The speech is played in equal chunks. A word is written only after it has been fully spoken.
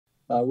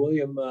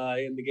William,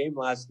 in the game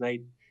last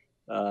night,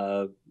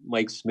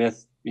 Mike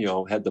Smith,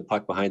 had the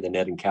puck behind the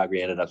net, and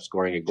Calgary ended up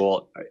scoring a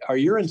goal. Are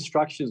your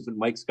instructions when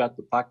Mike's got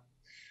the puck,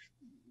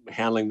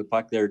 handling the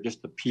puck there,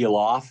 just to peel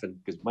off? And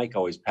because Mike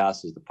always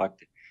passes the puck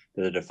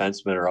to the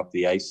defenseman or up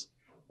the ice,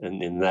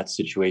 and in that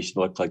situation,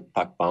 it looked like the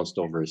puck bounced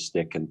over his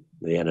stick, and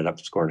they ended up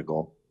scoring a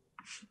goal.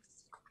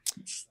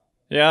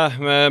 Yeah,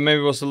 maybe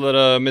it was a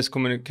little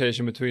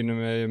miscommunication between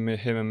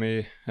him and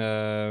me.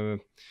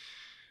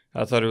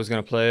 I thought he was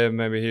going to play.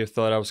 Maybe he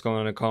thought I was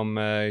going to come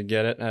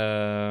get it.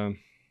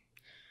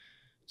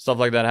 Stuff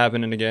like that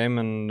happened in the game,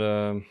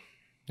 and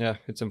yeah,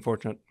 it's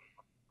unfortunate.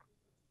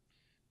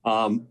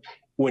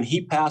 When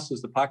he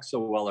passes the puck so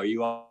well, are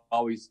you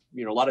always,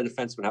 a lot of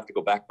defensemen have to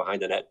go back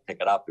behind the net and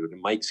pick it up.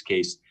 In Mike's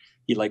case,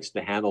 he likes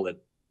to handle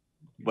it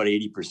about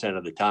 80%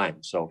 of the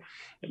time. So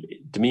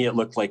to me, it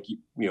looked like,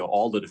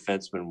 all the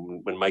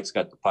defensemen, when Mike's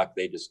got the puck,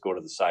 they just go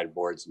to the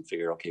sideboards and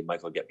figure, okay,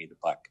 Mike will get me the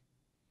puck.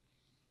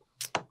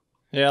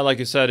 Yeah, like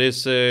you said,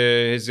 he's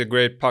a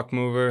great puck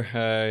mover.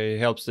 He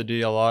helps the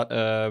D a lot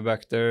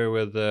back there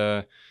with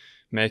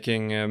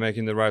making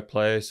the right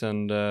plays,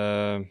 and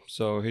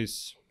so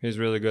he's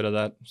really good at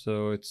that.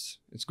 So it's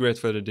great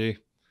for the D.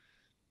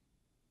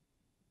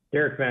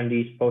 Derek Van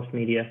Diest, Post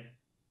Media.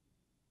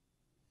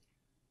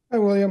 Hi,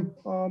 William.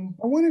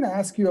 I wanted to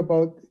ask you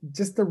about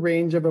just the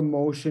range of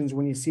emotions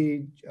when you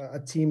see a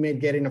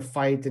teammate getting a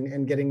fight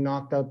and getting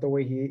knocked out the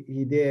way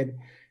he did,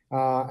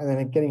 and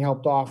then getting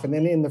helped off. And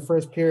then in the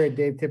first period,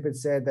 Dave Tippett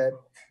said that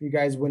you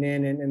guys went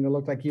in and it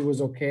looked like he was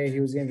okay.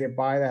 He was going to get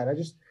by that.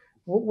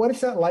 What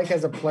is that like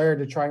as a player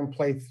to try and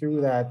play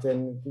through that?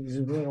 And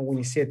when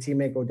you see a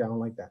teammate go down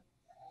like that?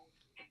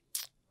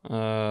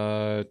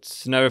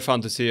 It's never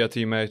fun to see a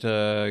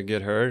teammate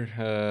get hurt.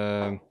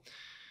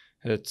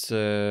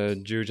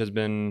 Juge has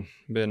been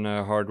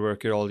a hard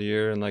worker all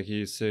year, and like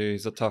he's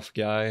a tough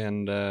guy,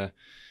 and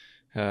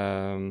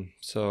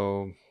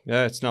so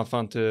yeah, it's not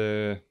fun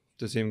to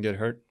see him get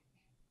hurt.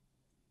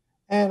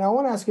 And I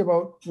want to ask you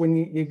about when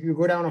you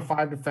go down to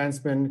 5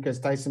 defensemen because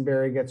Tyson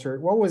Barrie gets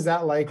hurt. What was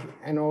that like?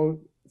 I know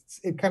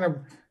it kind of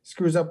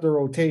screws up the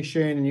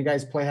rotation, and you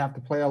guys have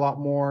to play a lot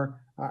more.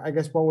 I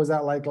guess what was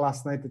that like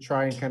last night to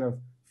try and kind of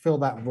fill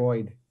that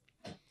void?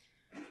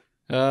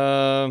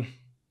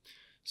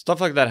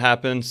 Stuff like that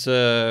happens.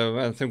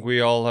 I think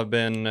we all have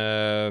been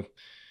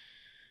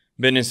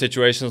in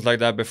situations like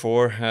that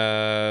before.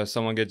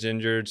 Someone gets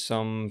injured,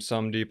 some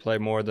D play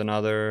more than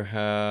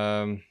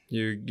other.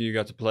 You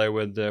got to play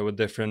with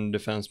different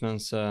defensemen,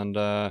 and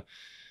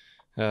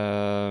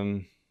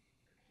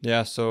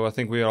yeah. So I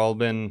think we all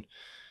been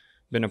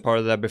a part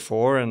of that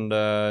before, and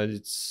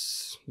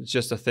it's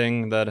just a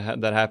thing that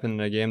happened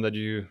in a game that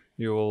you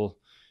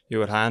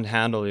would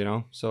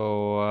handle,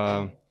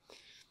 So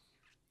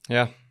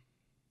yeah.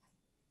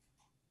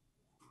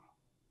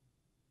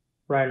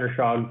 Ryan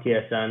Rashog,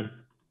 TSN.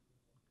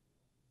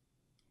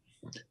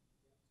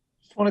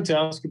 Just wanted to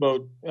ask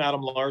about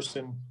Adam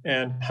Larsson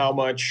and how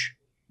much,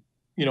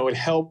 it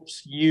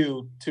helps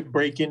you to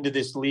break into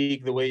this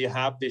league the way you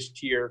have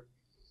this year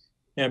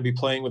and be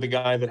playing with a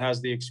guy that has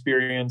the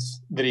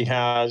experience that he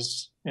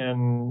has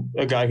and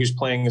a guy who's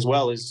playing as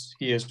well as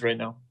he is right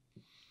now.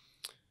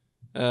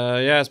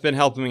 Yeah, it's been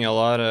helping me a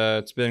lot.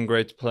 It's been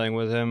great playing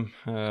with him.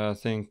 I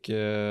think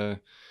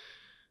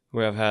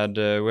we've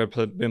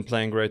been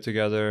playing great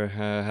together.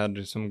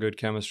 Had some good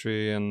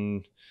chemistry,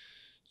 and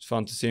it's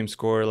fun to see him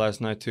score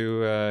last night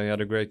too. He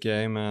had a great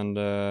game, and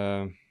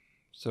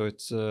so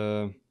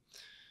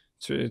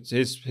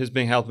he's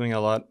been helping a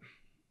lot.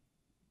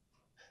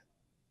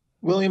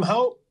 William,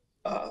 how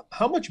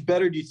much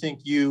better do you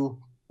think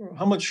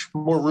how much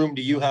more room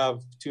do you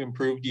have to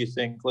improve? Do you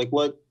think, like,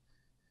 what?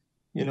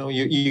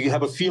 You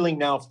have a feeling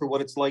now for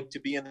what it's like to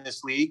be in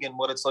this league and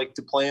what it's like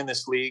to play in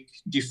this league.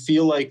 Do you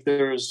feel like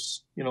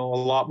there's, a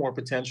lot more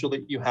potential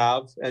that you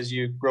have as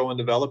you grow and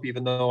develop,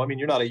 even though,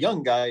 you're not a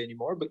young guy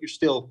anymore, but you're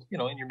still,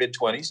 in your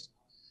mid-20s?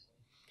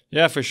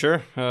 Yeah, for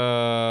sure.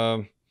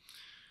 I'm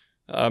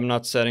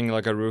not setting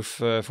like a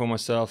roof for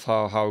myself,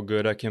 how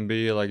good I can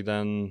be. Like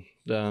then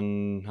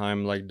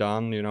I'm like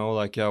done,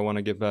 like I want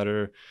to get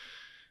better.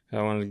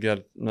 I want to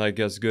get like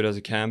as good as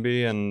it can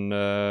be, and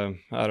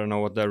I don't know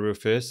what that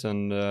roof is,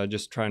 and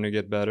just trying to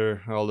get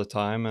better all the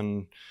time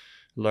and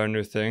learn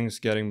new things,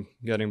 getting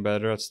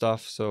better at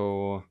stuff.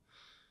 So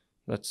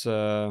that's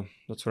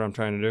what I'm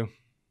trying to do.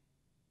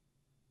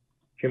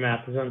 Jim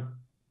Matheson.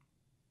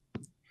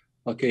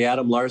 Okay,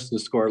 Adam Larsson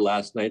scored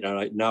last night.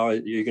 Now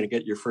you're going to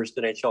get your first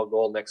NHL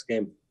goal next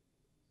game.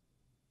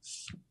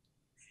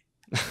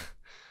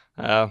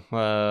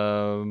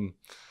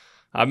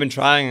 I've been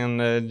trying,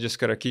 and just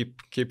gotta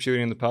keep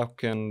shooting the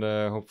puck, and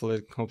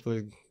hopefully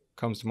it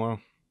comes tomorrow.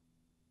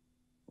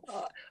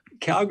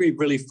 Calgary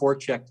really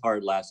forechecked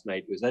hard last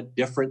night. Was that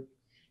different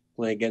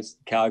playing against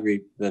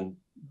Calgary than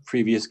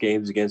previous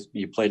games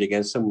you played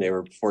against them? They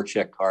were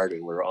forechecked hard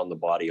and were on the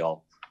body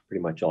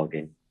pretty much all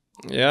game.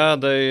 Yeah,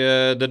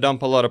 they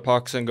dump a lot of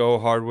pucks and go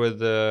hard with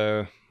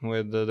the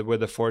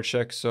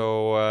forecheck.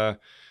 So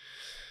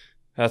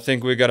I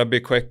think we gotta be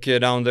quick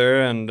down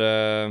there, and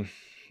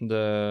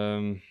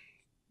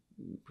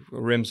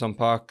rims on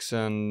pucks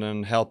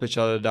and help each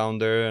other down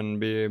there and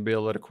be a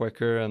little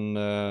quicker.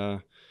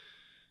 And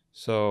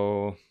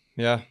so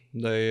yeah,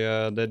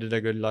 they did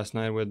a good last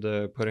night with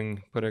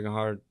putting a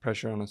hard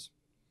pressure on us.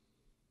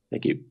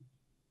 Thank you.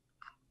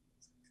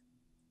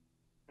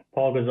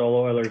 Paul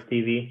Gazzolo, Oilers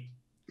TV.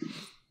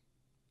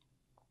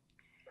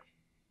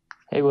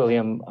 Hey,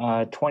 William,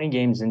 20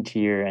 games into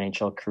your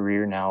NHL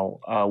career now,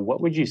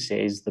 what would you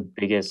say is the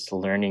biggest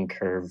learning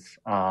curve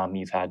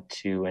you've had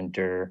to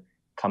endure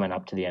coming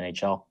up to the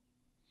NHL?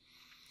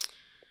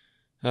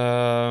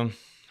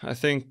 I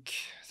think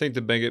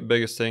the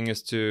biggest thing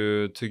is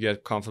to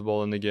get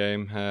comfortable in the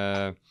game,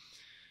 to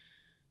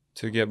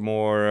get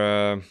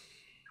more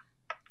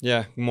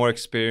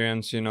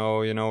experience. You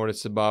know what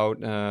it's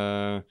about.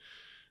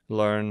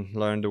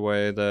 Learn the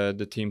way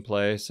the team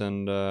plays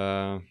and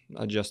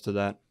adjust to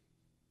that.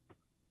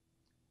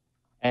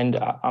 And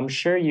I'm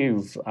sure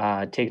you've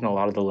taken a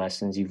lot of the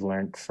lessons you've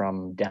learned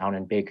from down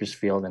in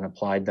Bakersfield and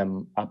applied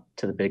them up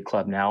to the big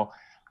club now.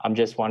 I'm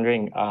just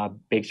wondering,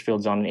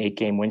 Bakersfield's on an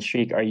 8-game win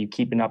streak. Are you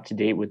keeping up to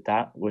date with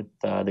that, with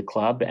the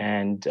club?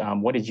 And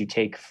what did you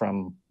take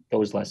from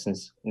those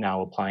lessons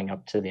now applying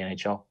up to the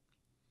NHL?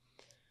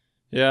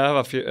 Yeah, I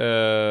have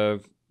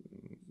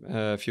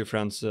a few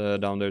friends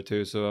down there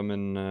too. So I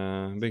mean,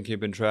 been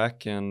keeping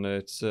track, and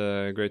it's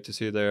great to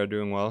see they are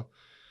doing well.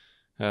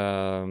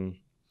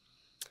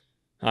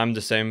 I'm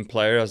the same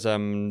player as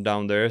I'm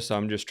down there, so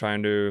I'm just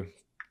trying to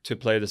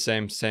play the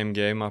same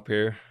game up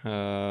here.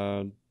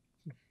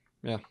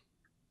 Yeah.